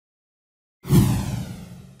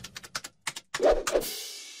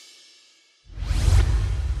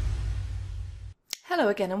Hello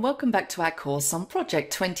again and welcome back to our course on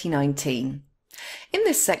Project 2019. In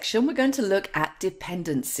this section we're going to look at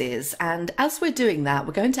dependencies, and as we're doing that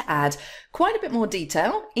we're going to add quite a bit more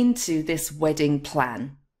detail into this wedding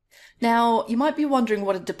plan. Now you might be wondering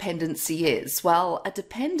what a dependency is. Well, a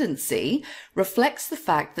dependency reflects the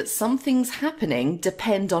fact that some things happening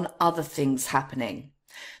depend on other things happening.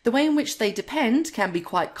 The way in which they depend can be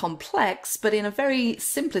quite complex, but in a very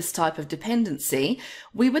simplest type of dependency,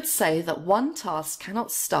 we would say that one task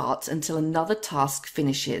cannot start until another task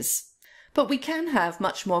finishes. But we can have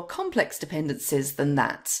much more complex dependencies than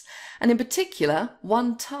that. And in particular,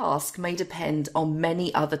 one task may depend on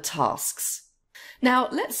many other tasks. Now,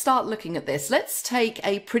 let's start looking at this. Let's take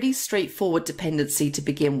a pretty straightforward dependency to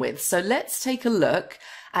begin with. So let's take a look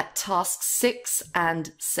at tasks 6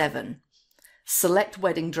 and 7. Select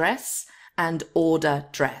wedding dress and order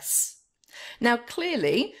dress. Now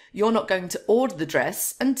clearly you're not going to order the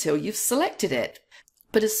dress until you've selected it,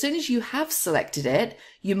 but as soon as you have selected it,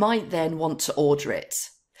 you might then want to order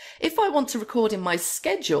it. If I want to record in my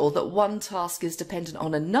schedule that one task is dependent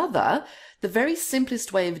on another, the very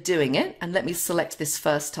simplest way of doing it, and let me select this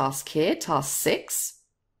first task here, task 6,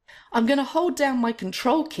 I'm going to hold down my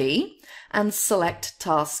control key and select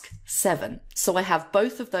task 7. So I have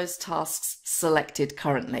both of those tasks selected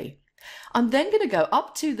currently. I'm then going to go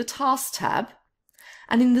up to the task tab,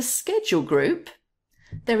 and in the schedule group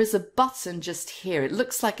there is a button just here. It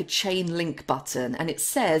looks like a chain link button and it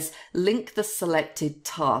says link the selected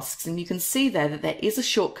tasks, and you can see there that there is a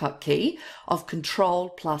shortcut key of Control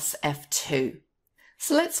plus F2.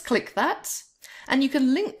 So let's click that. And you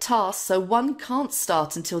can link tasks so one can't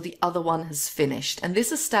start until the other one has finished, and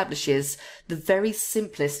this establishes the very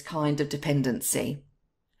simplest kind of dependency.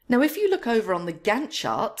 Now if you look over on the Gantt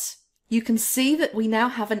chart, you can see that we now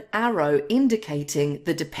have an arrow indicating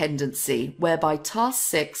the dependency whereby task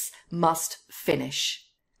 6 must finish.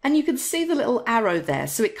 And you can see the little arrow there,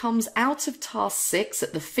 so it comes out of task 6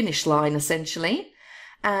 at the finish line essentially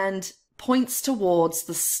and points towards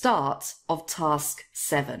the start of task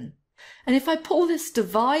 7. And if I pull this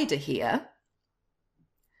divider here,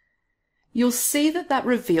 you'll see that that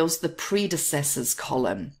reveals the Predecessors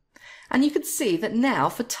column. And you can see that now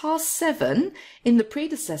for task 7 in the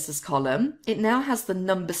Predecessors column, it now has the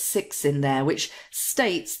number 6 in there, which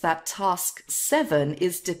states that task 7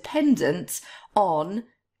 is dependent on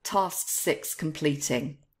task 6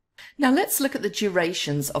 completing. Now let's look at the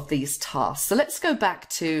durations of these tasks. So let's go back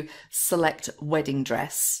to select wedding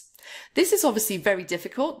dress. This is obviously very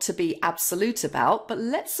difficult to be absolute about, but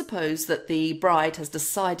let's suppose that the bride has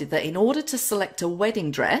decided that in order to select a wedding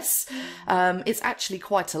dress, it's actually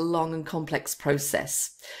quite a long and complex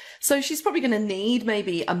process. So she's probably going to need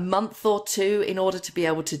maybe a month or two in order to be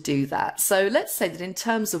able to do that. So let's say that in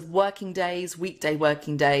terms of working days, weekday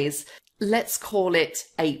working days, let's call it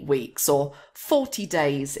 8 weeks or 40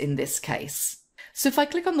 days in this case. So if I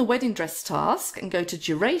click on the wedding dress task and go to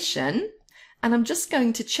duration, and I'm just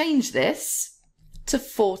going to change this to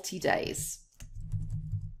 40 days.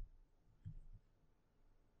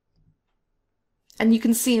 And you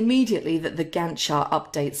can see immediately that the Gantt chart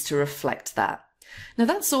updates to reflect that. Now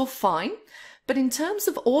that's all fine, but in terms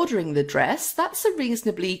of ordering the dress, that's a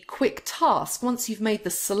reasonably quick task. Once you've made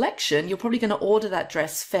the selection, you're probably going to order that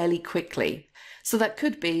dress fairly quickly. So that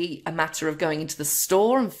could be a matter of going into the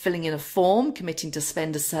store and filling in a form, committing to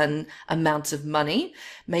spend a certain amount of money,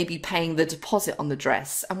 maybe paying the deposit on the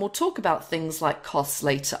dress. And we'll talk about things like costs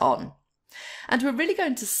later on. And we're really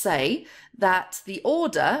going to say that the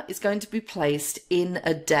order is going to be placed in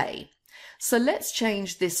a day. So let's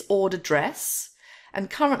change this order dress. And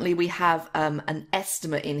currently we have an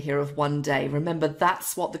estimate in here of 1 day. Remember,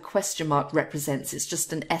 that's what the question mark represents. It's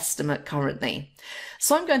just an estimate currently.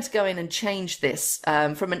 So I'm going to go in and change this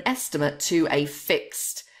from an estimate to a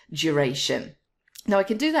fixed duration. Now I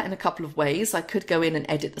can do that in a couple of ways. I could go in and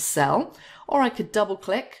edit the cell, or I could double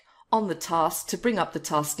click on the task to bring up the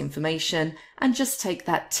task information and just take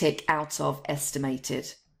that tick out of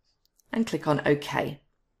estimated and click on OK.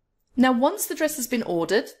 Now once the dress has been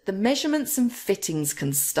ordered, the measurements and fittings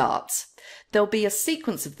can start. There'll be a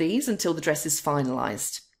sequence of these until the dress is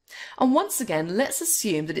finalised. And once again, let's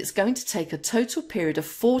assume that it's going to take a total period of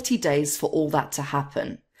 40 days for all that to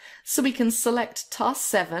happen. So we can select task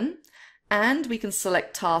 7 and we can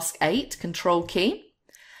select task 8, control key,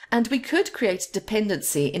 and we could create a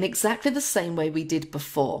dependency in exactly the same way we did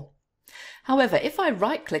before. However, if I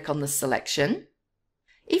right click on the selection,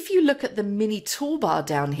 if you look at the mini toolbar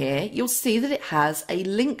down here, you'll see that it has a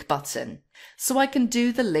link button. So I can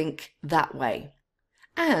do the link that way.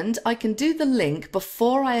 And I can do the link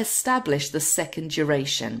before I establish the second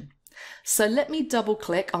duration. So let me double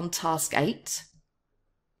click on task 8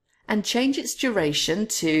 and change its duration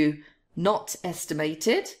to not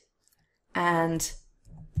estimated and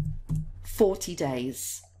 40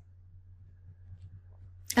 days.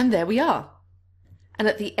 And there we are. And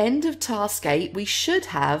at the end of task 8, we should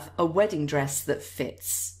have a wedding dress that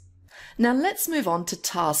fits. Now let's move on to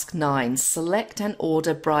task 9, select and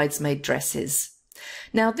order bridesmaid dresses.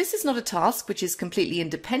 Now this is not a task which is completely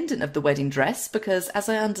independent of the wedding dress, because as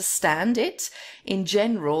I understand it, in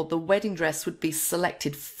general, the wedding dress would be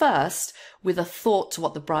selected first with a thought to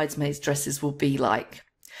what the bridesmaids' dresses will be like.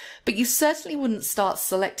 But you certainly wouldn't start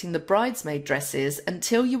selecting the bridesmaid dresses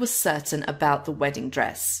until you were certain about the wedding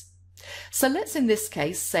dress. So let's in this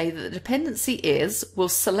case say that the dependency is we'll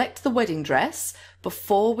select the wedding dress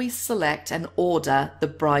before we select and order the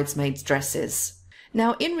bridesmaids' dresses.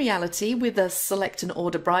 Now in reality, with a select and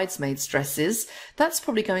order bridesmaids' dresses, that's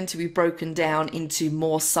probably going to be broken down into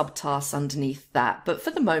more subtasks underneath that, but for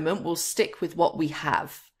the moment we'll stick with what we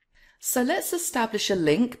have. So let's establish a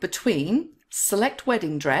link between select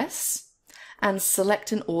wedding dress and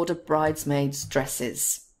select and order bridesmaids'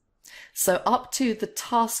 dresses. So up to the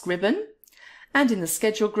task ribbon, and in the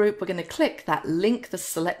schedule group we're going to click that link the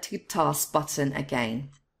selected task button again.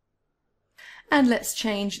 And let's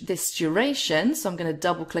change this duration, so I'm going to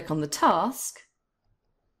double click on the task,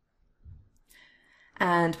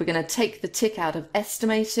 and we're going to take the tick out of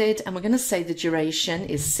estimated, and we're going to say the duration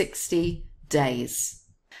is 60 days.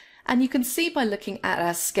 And you can see by looking at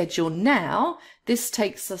our schedule now, this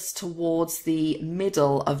takes us towards the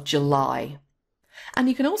middle of July. And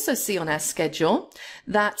you can also see on our schedule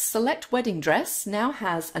that select wedding dress now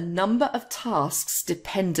has a number of tasks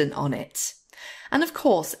dependent on it. And of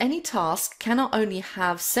course, any task cannot only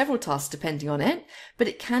have several tasks depending on it, but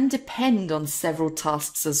it can depend on several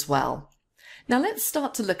tasks as well. Now let's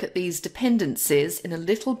start to look at these dependencies in a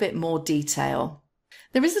little bit more detail.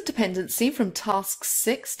 There is a dependency from task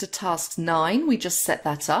 6 to task 9. We just set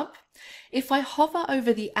that up. If I hover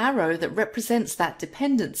over the arrow that represents that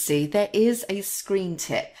dependency, there is a screen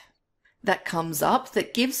tip that comes up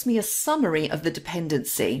that gives me a summary of the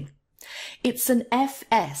dependency. It's an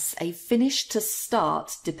FS, a finish to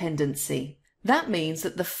start dependency. That means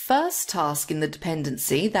that the first task in the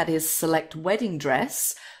dependency, that is select wedding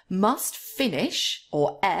dress, must finish,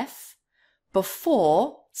 or F,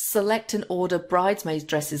 before select and order bridesmaid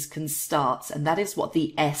dresses can start, and that is what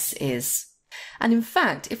the S is. And in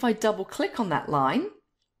fact, if I double click on that line,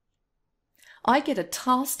 I get a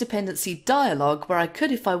task dependency dialog where I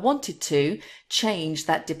could, if I wanted to, change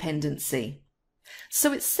that dependency.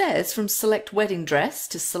 So it says from select wedding dress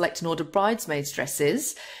to select and order bridesmaids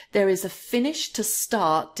dresses, there is a finish to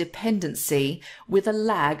start dependency with a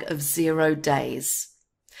lag of 0 days.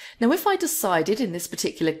 Now, if I decided in this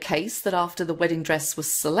particular case that after the wedding dress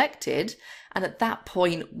was selected, and at that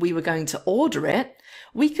point we were going to order it,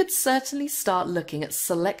 we could certainly start looking at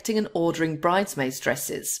selecting and ordering bridesmaids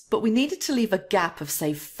dresses, but we needed to leave a gap of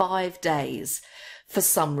say 5 days for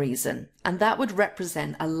some reason, and that would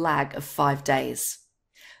represent a lag of 5 days.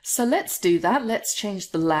 So let's do that. Let's change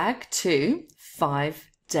the lag to 5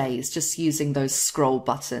 days, just using those scroll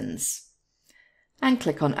buttons, and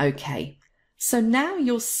click on OK. So now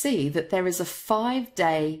you'll see that there is a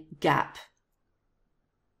 5-day gap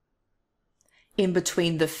in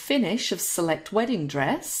between the finish of select wedding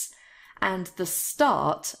dress and the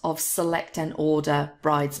start of select and order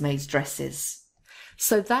bridesmaids dresses.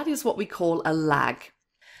 So that is what we call a lag.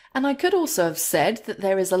 And I could also have said that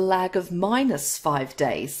there is a lag of -5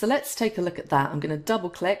 days. So let's take a look at that. I'm going to double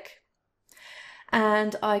click,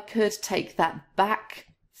 and I could take that back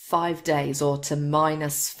 5 days, or to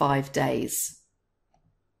 -5 days,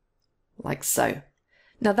 like so.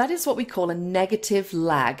 Now that is what we call a negative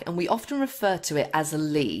lag, and we often refer to it as a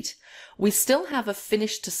lead. We still have a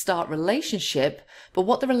finish to start relationship, but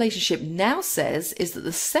what the relationship now says is that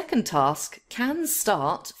the second task can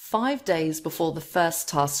start 5 days before the first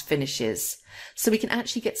task finishes. So we can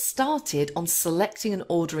actually get started on selecting and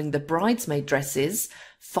ordering the bridesmaid dresses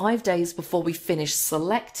 5 days before we finish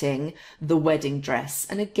selecting the wedding dress.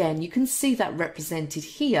 And again, you can see that represented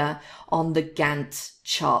here on the Gantt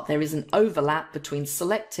chart. There is an overlap between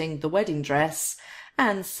selecting the wedding dress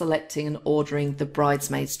and selecting and ordering the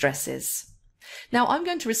bridesmaids dresses. Now I'm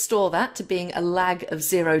going to restore that to being a lag of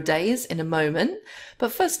 0 days in a moment,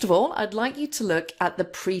 but first of all I'd like you to look at the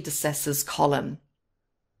predecessors column.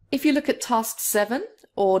 If you look at task 7,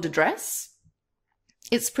 order dress,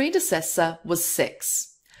 its predecessor was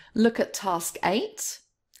 6. Look at task 8,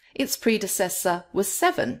 its predecessor was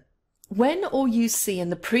 7. When all you see in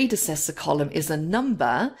the predecessor column is a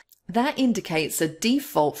number, that indicates a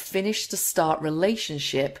default finish to start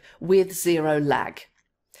relationship with 0 lag.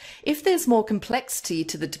 If there's more complexity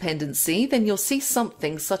to the dependency, then you'll see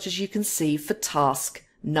something such as you can see for task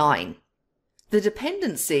 9. The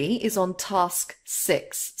dependency is on task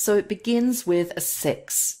 6, so it begins with a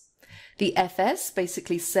 6. The FS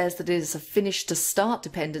basically says that it is a finish to start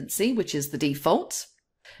dependency, which is the default.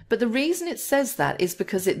 But the reason it says that is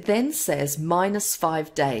because it then says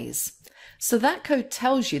 -5 days. So that code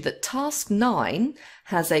tells you that task 9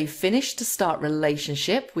 has a finish to start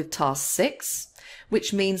relationship with task 6,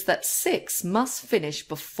 which means that 6 must finish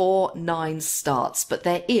before 9 starts, but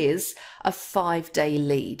there is a 5-day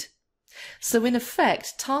lead. So in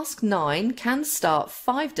effect, task 9 can start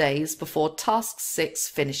 5 days before task 6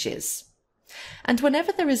 finishes. And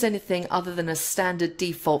whenever there is anything other than a standard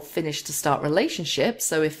default finish to start relationship,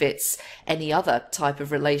 so if it's any other type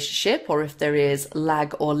of relationship or if there is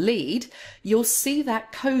lag or lead, you'll see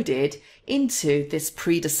that coded into this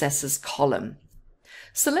predecessors column.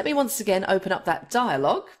 So let me once again open up that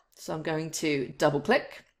dialog. So I'm going to double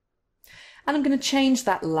click and I'm going to change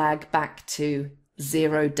that lag back to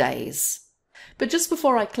 0 days. But just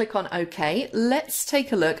before I click on OK, let's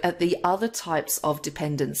take a look at the other types of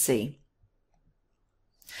dependency.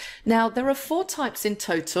 Now, there are 4 types in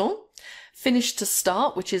total. Finish to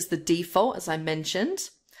start, which is the default, as I mentioned.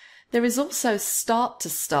 There is also start to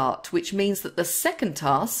start, which means that the second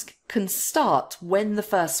task can start when the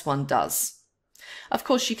first one does. Of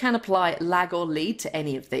course, you can apply lag or lead to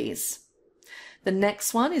any of these. The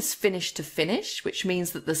next one is finish to finish, which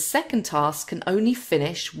means that the second task can only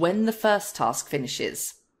finish when the first task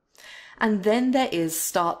finishes. And then there is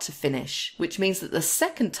start to finish, which means that the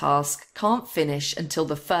second task can't finish until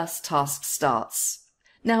the first task starts.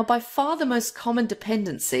 Now, by far the most common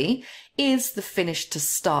dependency is the finish to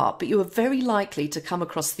start, but you are very likely to come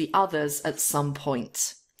across the others at some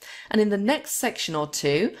point. And in the next section or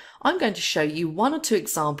two, I'm going to show you 1 or 2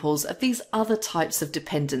 examples of these other types of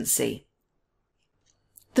dependency.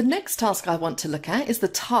 The next task I want to look at is the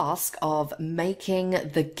task of making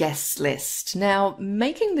the guest list. Now,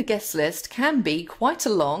 making the guest list can be quite a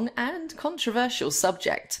long and controversial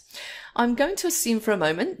subject. I'm going to assume for a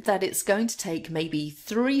moment that it's going to take maybe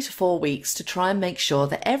 3 to 4 weeks to try and make sure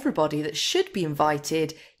that everybody that should be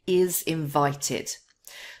invited is invited.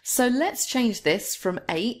 So let's change this from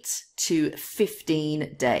 8 to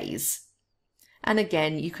 15 days. And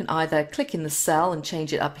again, you can either click in the cell and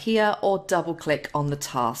change it up here or double click on the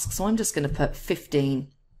task. So I'm just going to put 15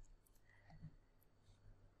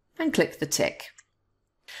 and click the tick.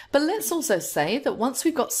 But let's also say that once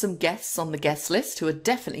we've got some guests on the guest list who are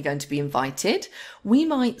definitely going to be invited, we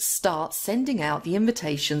might start sending out the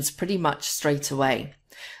invitations pretty much straight away.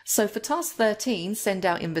 So for task 13, send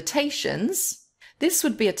out invitations, this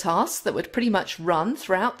would be a task that would pretty much run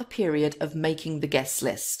throughout the period of making the guest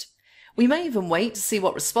list. We may even wait to see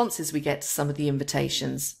what responses we get to some of the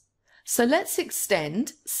invitations. So let's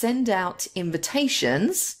extend send out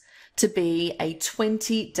invitations to be a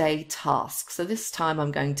 20-day task. So this time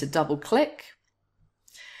I'm going to double click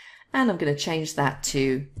and I'm going to change that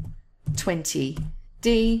to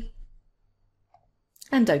 20D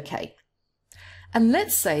and OK. And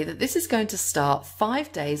let's say that this is going to start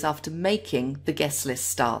 5 days after making the guest list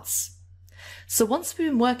starts. So once we've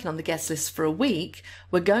been working on the guest list for a week,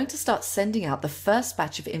 we're going to start sending out the first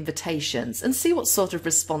batch of invitations and see what sort of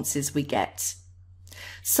responses we get.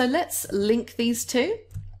 So let's link these two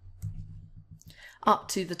up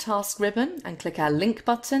to the task ribbon and click our link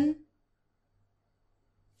button.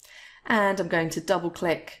 And I'm going to double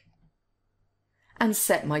click and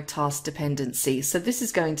set my task dependency. So this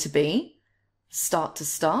is going to be start to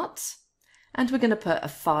start, and we're going to put a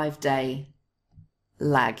 5-day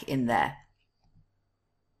lag in there.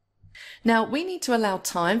 Now, we need to allow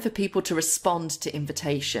time for people to respond to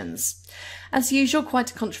invitations. As usual,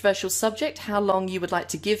 quite a controversial subject, how long you would like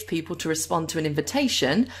to give people to respond to an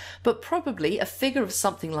invitation, but probably a figure of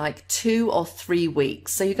something like 2 or 3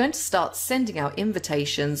 weeks. So you're going to start sending out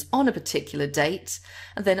invitations on a particular date,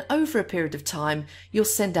 and then over a period of time, you'll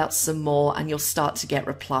send out some more and you'll start to get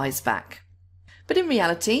replies back. But in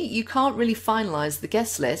reality, you can't really finalize the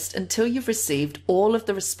guest list until you've received all of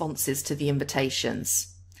the responses to the invitations.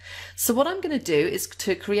 So what I'm going to do is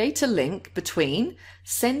to create a link between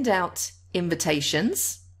send out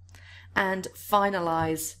invitations and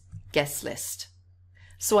finalize guest list.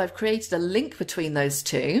 So I've created a link between those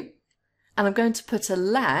two, and I'm going to put a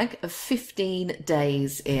lag of 15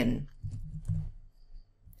 days in.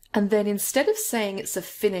 And then instead of saying it's a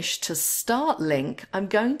finish to start link, I'm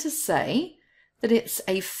going to say that it's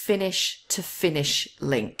a finish to finish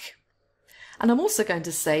link. And I'm also going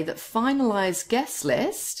to say that finalize guest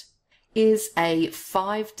list is a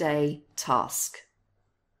 5-day task.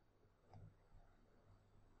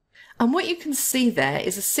 And what you can see there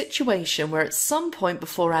is a situation where at some point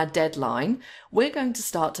before our deadline, we're going to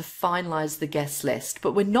start to finalize the guest list,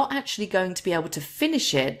 but we're not actually going to be able to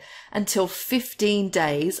finish it until 15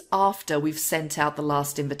 days after we've sent out the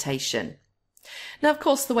last invitation. Now, of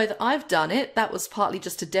course, the way that I've done it, that was partly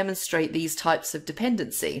just to demonstrate these types of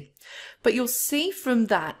dependency. But you'll see from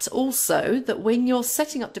that also that when you're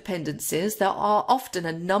setting up dependencies, there are often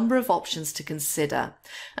a number of options to consider.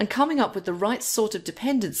 And coming up with the right sort of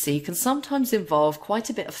dependency can sometimes involve quite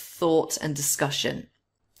a bit of thought and discussion.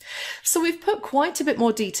 So we've put quite a bit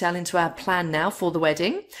more detail into our plan now for the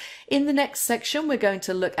wedding. In the next section, we're going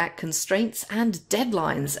to look at constraints and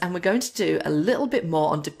deadlines, and we're going to do a little bit more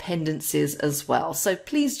on dependencies as well. So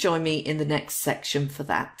please join me in the next section for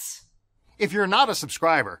that. If you're not a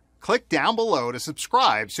subscriber, click down below to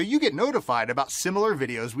subscribe so you get notified about similar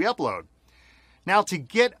videos we upload. Now, to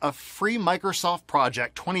get a free Microsoft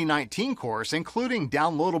Project 2019 course, including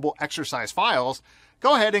downloadable exercise files,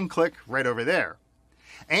 go ahead and click right over there.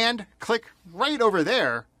 And click right over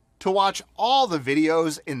there to watch all the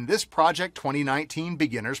videos in this Project 2019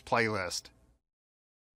 Beginners playlist.